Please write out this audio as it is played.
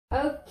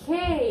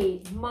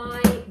Okay,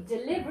 my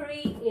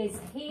delivery is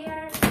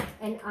here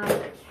and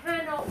I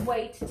cannot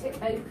wait to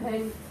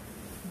open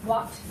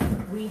what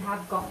we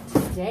have got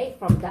today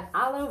from the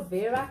Aloe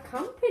Vera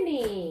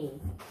Company.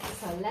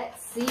 So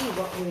let's see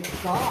what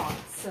we've got.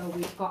 So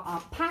we've got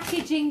our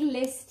packaging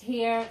list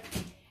here,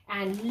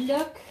 and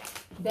look,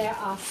 there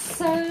are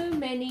so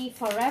many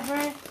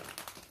Forever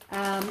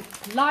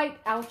Light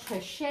Ultra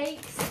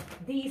Shakes.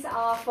 These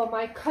are for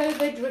my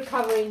COVID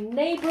recovering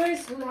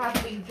neighbors who have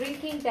been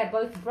drinking. They're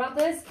both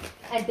brothers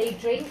and they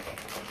drink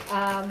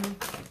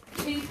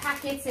 2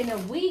 packets in a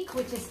week,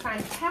 which is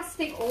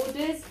fantastic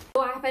orders.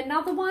 So I have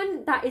another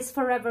one that is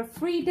Forever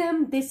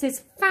Freedom. This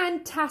is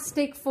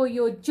fantastic for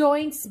your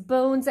joints,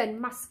 bones and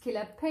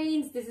muscular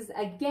pains. This is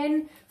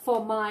again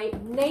for my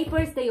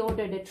neighbors. They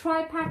ordered a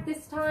tri-pack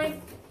this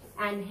time.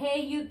 And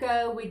here you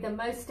go with the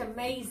most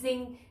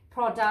amazing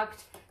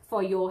product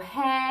for your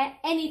hair,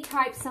 any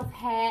types of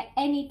hair,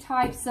 any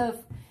types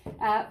of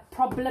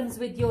problems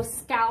with your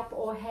scalp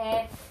or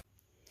hair.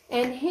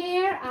 And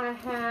here I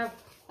have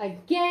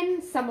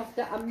again some of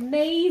the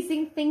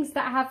amazing things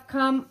that have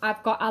come.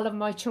 I've got Aloe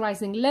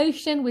Moisturizing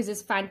Lotion, which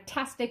is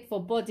fantastic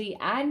for body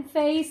and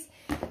face.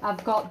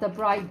 I've got the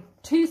Bright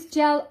Tooth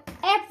Gel,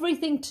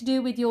 everything to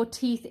do with your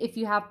teeth. If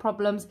you have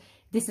problems,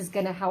 this is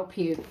going to help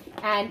you.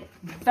 And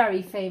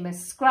very famous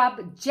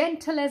scrub,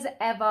 gentle as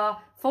ever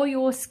for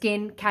your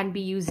skin, can be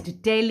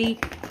used daily.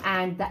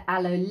 And the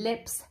Aloe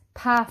Lips,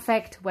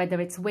 perfect whether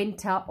it's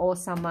winter or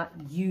summer,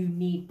 you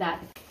need that.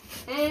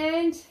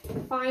 And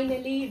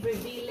finally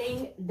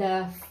revealing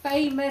the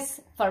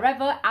famous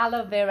Forever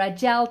Aloe Vera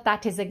Gel.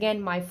 That is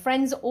again my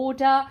friend's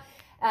order.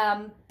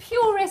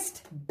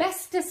 Purest,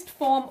 bestest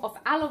form of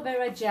aloe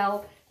vera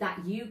gel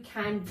that you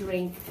can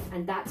drink,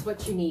 and that's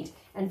what you need.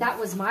 And that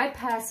was my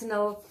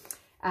personal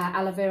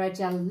aloe vera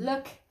gel.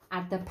 Look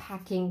at the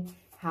packing,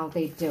 how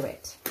they do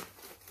it.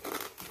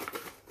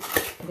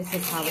 This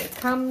is how it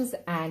comes,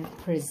 and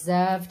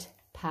preserved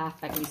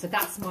perfectly. So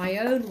that's my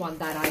own one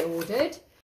that I ordered.